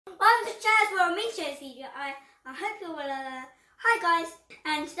Welcome to Chazza for a mixture video. I hope you're well. Hi guys,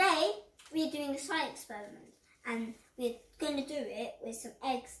 and today we're doing a science experiment, and we're going to do it with some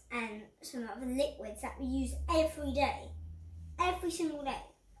eggs and some other liquids that we use every day, every single day.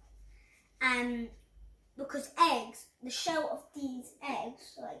 And because eggs, the shell of these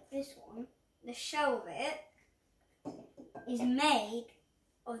eggs, like this one, the shell of it is made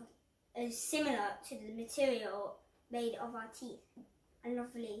of similar to the material made of our teeth, our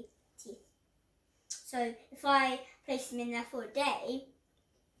lovely teeth. So if I place them in there for a day,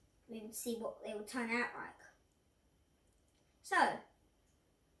 we would see what they would turn out like. So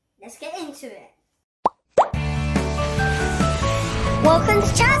let's get into it. Welcome to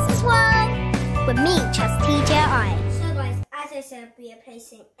Chazza's World with me, TJI. So guys, as I said, we are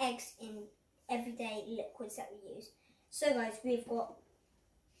placing eggs in everyday liquids that we use. So guys, we've got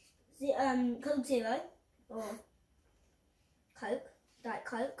the Coke Zero, or Coke, Diet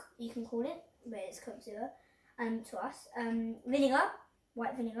Coke, you can call it, but it's Coke Zero, to us. Vinegar,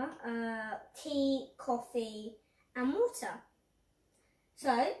 white vinegar, tea, coffee, and water.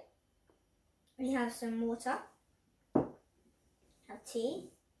 So, we have some water, have tea,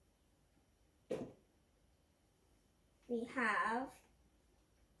 we have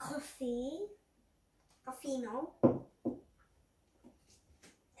coffee, caffeino,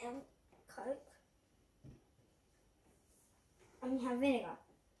 and Coke, and we have vinegar.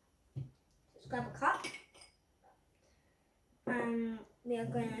 Let's grab a cup. We are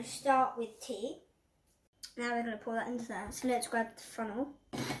going to start with tea. Now we're going to pour that into there. So let's grab the funnel.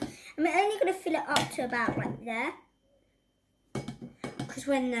 And we're only going to fill it up to about like there, because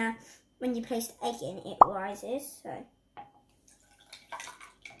when you place the egg in, it rises. So.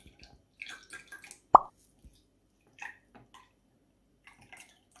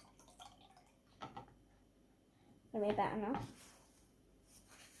 Maybe about enough.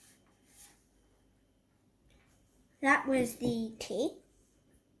 That was the tea.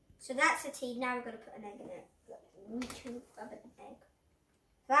 So that's the tea. Now we're going to put an egg in it. We can grab an egg.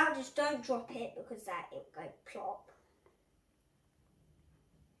 Now just don't drop it, because that it will go plop.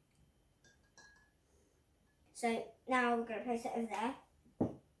 So now we're going to place it over there.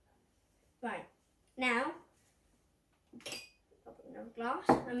 Right. Now, I'll put another glass,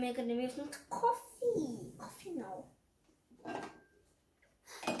 and we're going to move on to coffee. Coffee now.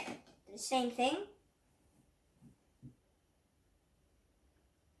 The same thing.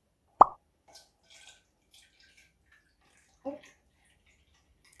 Oh.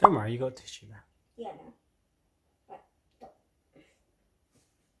 Don't worry, you got tissue there. Yeah, no. Right, stop.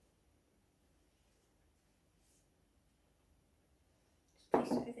 Just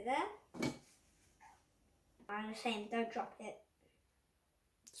place it over there. I'm the same, don't drop it.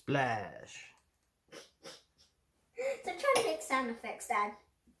 Splash. So I'm trying to make sound effects, Dad.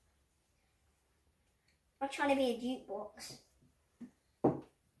 I'm trying to be a jukebox.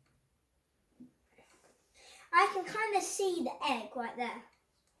 I can kind of see the egg right there.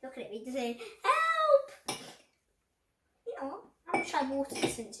 Look at me saying, help! You know what? I'm going to try water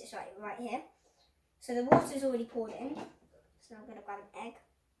since it's right here. So the water's already poured in. So I'm going to grab an egg.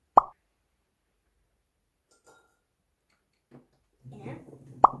 Yeah.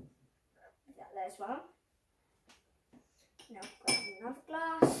 Put that there as well. Now grab another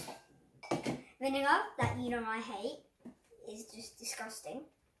glass. Vinegar, that you know I hate, is just disgusting.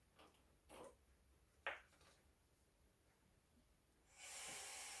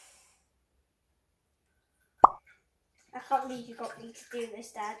 I can't believe you got me to do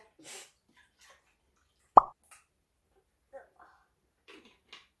this, Dad.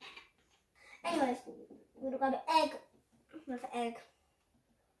 Anyways, we're going to grab an egg. Another egg.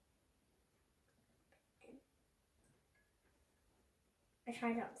 I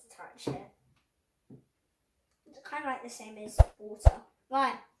try not to touch it. It's kind of like the same as water.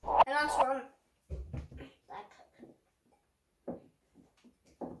 Right, the last one.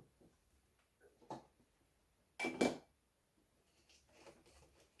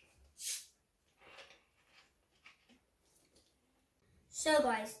 So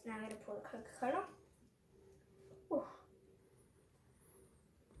guys, now I'm going to pour the Coca-Cola.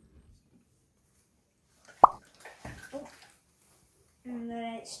 Oh. And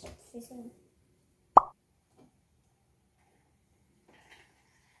then it's fizzing.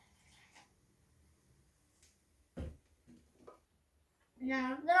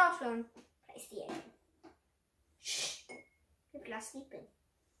 Now the last one, place the egg. Shh, the glass sleeping.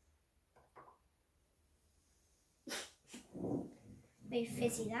 Very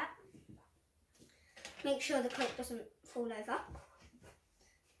fizzy that. Make sure the Coke doesn't fall over.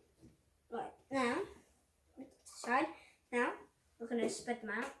 Right, now, side. Now, we're going to spread them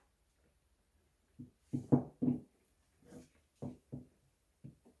out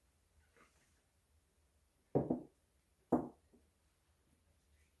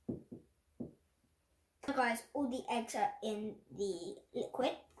guys, all the eggs are in the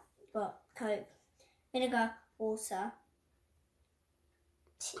liquid. Got Coke, vinegar, water,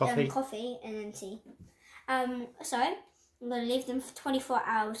 coffee, and then tea. So I'm gonna leave them for 24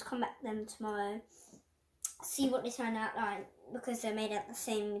 hours. Come back to them tomorrow. See what they turn out like, because they're made out of the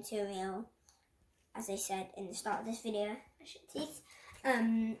same material as I said in the start of this video.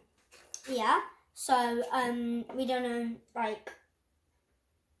 Yeah. So we don't know, like,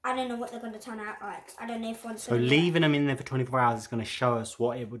 I don't know what they're going to turn out like. I don't know if one's. So leaving them in there for 24 hours is going to show us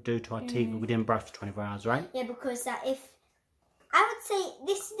what it would do to our teeth if we didn't brush for 24 hours, right? Yeah, because if I would say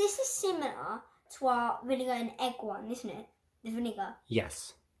this is similar to our vinegar and egg one, isn't it? The vinegar.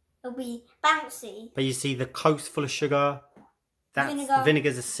 Yes. It'll be bouncy. But you see, the Coke's full of sugar. The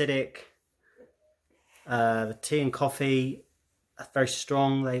vinegar's acidic. The tea and coffee are very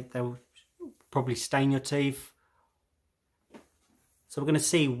strong. They'll probably stain your teeth. So we're going to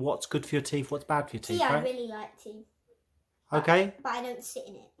see what's good for your teeth, what's bad for your teeth, right? I really like tea. Okay. But I don't sit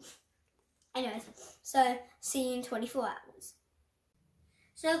in it. Anyways, so see you in 24 hours.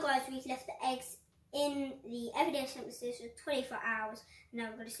 So guys, we've left the eggs in the everyday temperatures for 24 hours. Now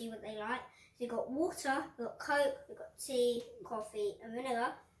we're going to see what they like. So we've got water, we've got Coke, we've got tea, coffee and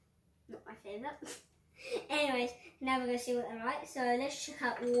vinegar. Not my favourite. Anyways, now we're going to see what they're like. So let's check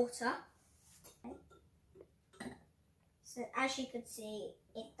out water. So as you can see,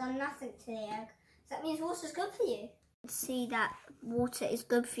 it done nothing to the egg. So that means water's good for you. See that water is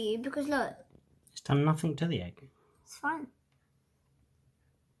good for you because look. It's done nothing to the egg. It's fine.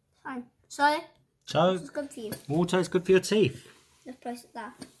 It's fine. So it's good for you. Water is good for your teeth. Let's place it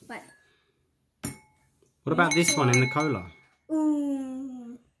there. Right. What about this one in the cola?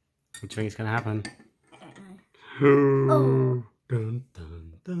 Ooh. What do you think is going to happen? I don't know. Oh. Dun,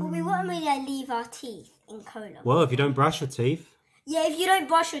 dun, dun. But we wouldn't really leave our teeth in cola. Well, if you don't brush your teeth. Yeah, if you don't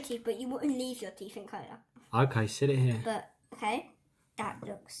brush your teeth, but you wouldn't leave your teeth in cola. Okay, sit it here. But, okay, that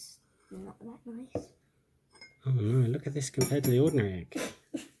looks not that nice. Oh no, look at this compared to the ordinary egg.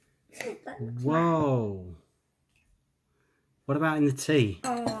 Whoa. Nice. What about in the tea?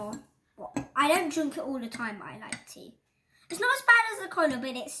 Oh, well, I don't drink it all the time, but I like tea. It's not as bad as the cola,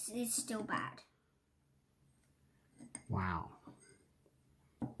 but it's still bad. Wow.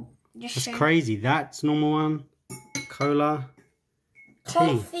 That's crazy. That's normal one. Cola.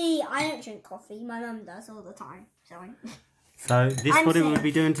 Coffee. Tea. I don't drink coffee. My mum does all the time. So this is what it would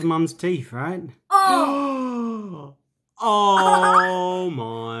be doing to mum's teeth, right? Oh! Oh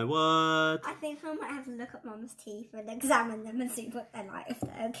my word. I think I might have to look at mum's teeth and examine them and see what they're like, if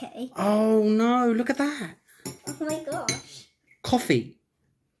they're okay. Oh no, look at that. Oh my gosh. Coffee.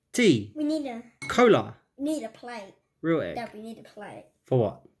 Tea. We need a... Cola. We need a plate. Real egg. Dad, we need a plate. For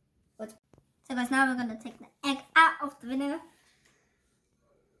what? So guys, now we're going to take the egg out of the vinegar.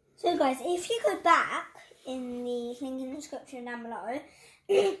 So guys, if you go back in the link in the description down below,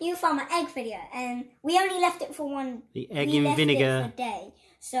 you'll find my egg video. And we only left it for one... The egg in vinegar. It for a day.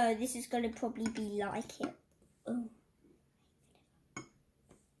 So this is going to probably be like it. Ooh.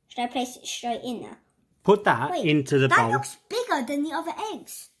 Should I place it straight in there? Put that into the bowl. That looks bigger than the other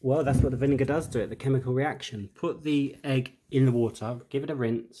eggs. Well, that's what the vinegar does to it, the chemical reaction. Put the egg in the water, give it a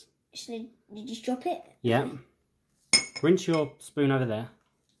rinse. Should you just drop it? Yeah. Rinse your spoon over there.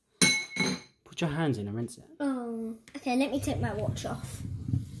 Put your hands in and rinse it. Oh, okay, let me take my watch off.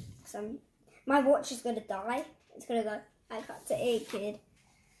 My watch is going to die. It's going to go, I got to eat, kid.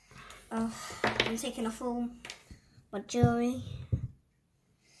 Oh, I'm taking off all my jewellery.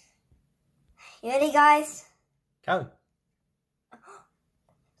 You ready, guys? Go. That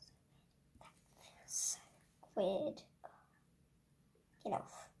feels so weird. Get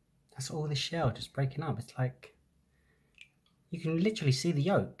off. That's all the shell just breaking up. It's like, you can literally see the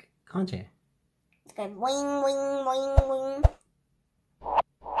yolk, can't you? It's going wing, wing, wing, wing.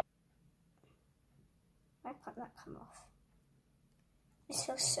 Why can't that come off? This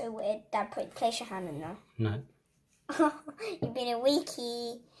feels so weird. Dad, place your hand in there. No. You've been a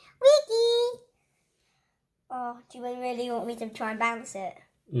weakie. Weakie! Oh, do you really want me to try and bounce it?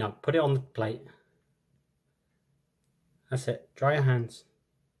 No, put it on the plate. That's it. Dry your hands.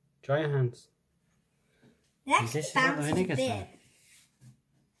 Dry your hands. It actually bounces a bit.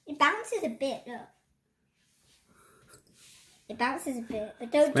 It bounces a bit, look. It bounces a bit,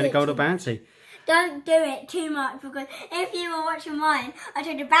 but don't do it. Let it go to bouncy. Don't do it too much, because if you were watching mine, I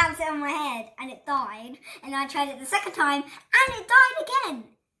tried to bounce it on my head and it died, and I tried it the second time and it died again.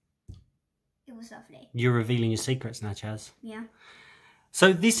 It was lovely. You're revealing your secrets now, Chaz. Yeah.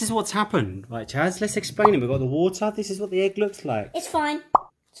 So this is what's happened, right, Chaz? Let's explain it. We've got the water. This is what the egg looks like. It's fine.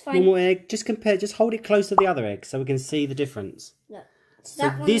 It's fine. Normal egg. Just compare. Just hold it close to the other egg so we can see the difference. Look.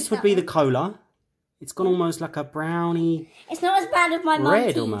 So this would be the cola It's gone almost like a brownie. It's not as bad as my mum's red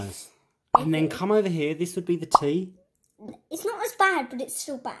teeth. almost. And then come over here. This would be the tea. It's not as bad, but it's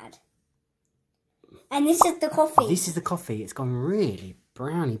still bad. And this is the coffee. This is the coffee. It's gone really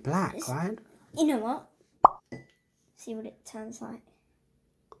browny black, right? You know what? See what it turns like.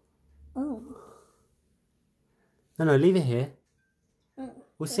 Oh. No, leave it here. Oh.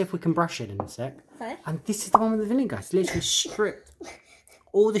 We'll see if we can brush it in a sec. Okay. And this is the one with the vinegar. It's literally stripped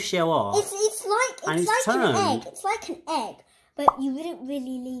all the shell off. It's like an egg. It's like an egg, but you wouldn't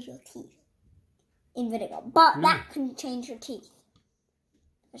really leave your teeth in vinegar. But that can change your teeth.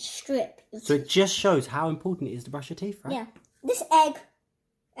 A strip. So it just shows how important it is to brush your teeth, right? Yeah. This egg,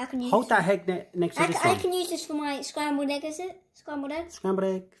 I can use. Hold that egg next to this one. I can use this for my scrambled egg. Is it scrambled egg? Scrambled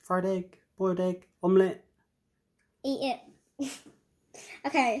egg, fried egg, boiled egg, omelette. Eat it.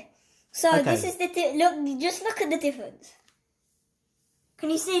 Okay. So this is the look. Just look at the difference. Can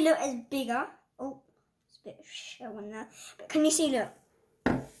you see? Look, it's bigger. Oh, it's a bit of shell on there. But can you see? Look.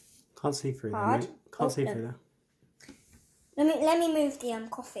 Can't see through there, Hard. mate. Can't see through there. Let me move the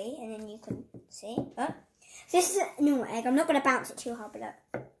coffee, and then you can see. So this is a normal egg. I'm not going to bounce it too hard, but look.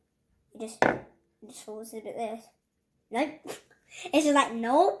 It just falls a bit this. Nope. It's just like,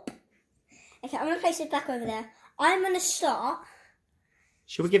 nope. Okay, I'm going to place it back over there. I'm going to start.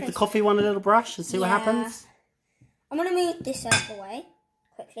 Should we give the coffee one a little brush and see what happens? I'm going to move this out of the way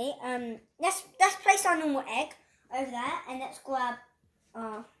quickly. Let's place our normal egg over there, and let's grab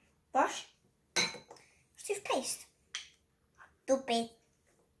our brush. Toothpaste. Stupid.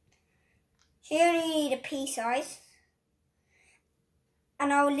 So you only need a pea size.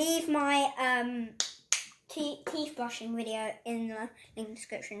 And I'll leave my teeth brushing video in the link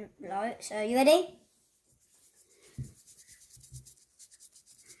description below. So you ready?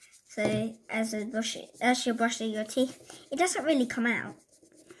 So as you're brushing your teeth, it doesn't really come out.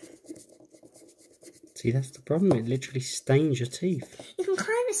 See, that's the problem. It literally stains your teeth. You can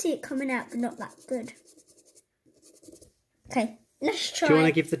kind of see it coming out, but not that good. Okay, let's try. Do you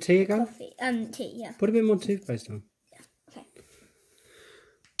want to give the tea a go? Coffee. Tea, yeah. Put a bit more toothpaste on. Yeah. Okay.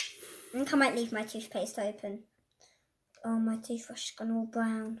 I think I might leave my toothpaste open. Oh, my toothbrush has gone all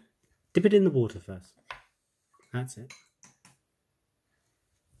brown. Dip it in the water first. That's it.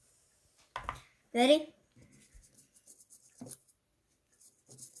 Ready?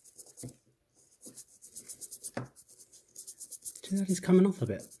 See that it's coming off a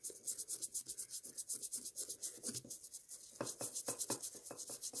bit.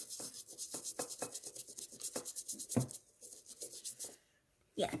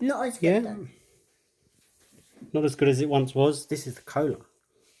 Yeah, not as good though. Not as good as it once was. This is the cola.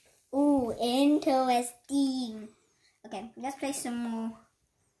 Ooh, interesting. Okay, let's place some more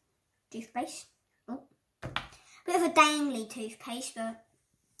toothpaste. Oh, bit of a dangly toothpaste, but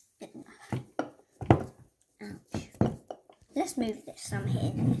ouch. Let's move this some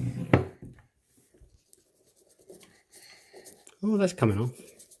here. Oh, that's coming off.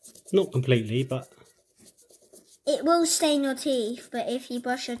 Not completely, but it will stain your teeth. But if you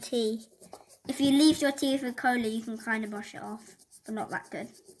brush your teeth, if you leave your teeth with cola, you can kind of brush it off, but not that good.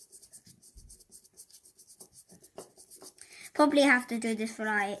 Probably have to do this for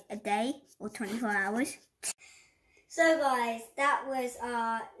like a day or 24 hours. So guys, that was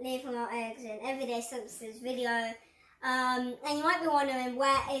our leaving our eggs in everyday substances video. And you might be wondering,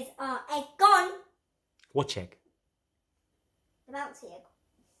 where is our egg gone? What egg? The bouncy egg.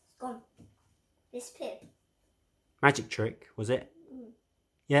 It's gone. Disappeared. Magic trick, was it?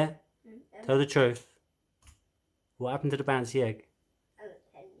 Yeah? Tell the truth. What happened to the bouncy egg? I will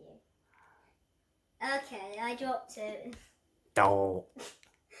tell you. Okay, I dropped it. Oh.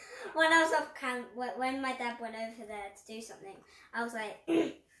 When I was off camp, when my dad went over there to do something, I was like,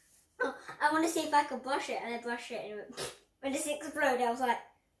 oh, I want to see if I could brush it, and I brushed it, and when it exploded, I was like,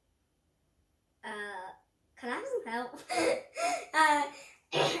 can I have some help?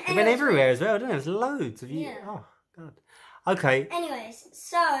 It went everywhere as well, didn't it? There's loads of you. Yeah. Oh, God. Okay. Anyways,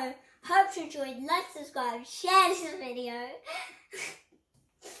 so, hope you enjoyed. Like, subscribe, share this video.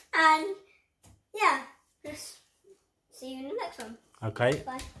 And, yeah, just see you in the next one. Okay.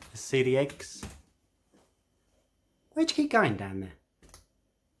 Bye. Let's see the eggs. Where'd you keep going down there?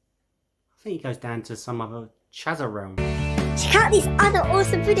 I think it goes down to some other Chazza realm. Check out these other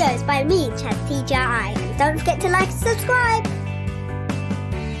awesome videos by me, Chazza. Don't forget to like and subscribe.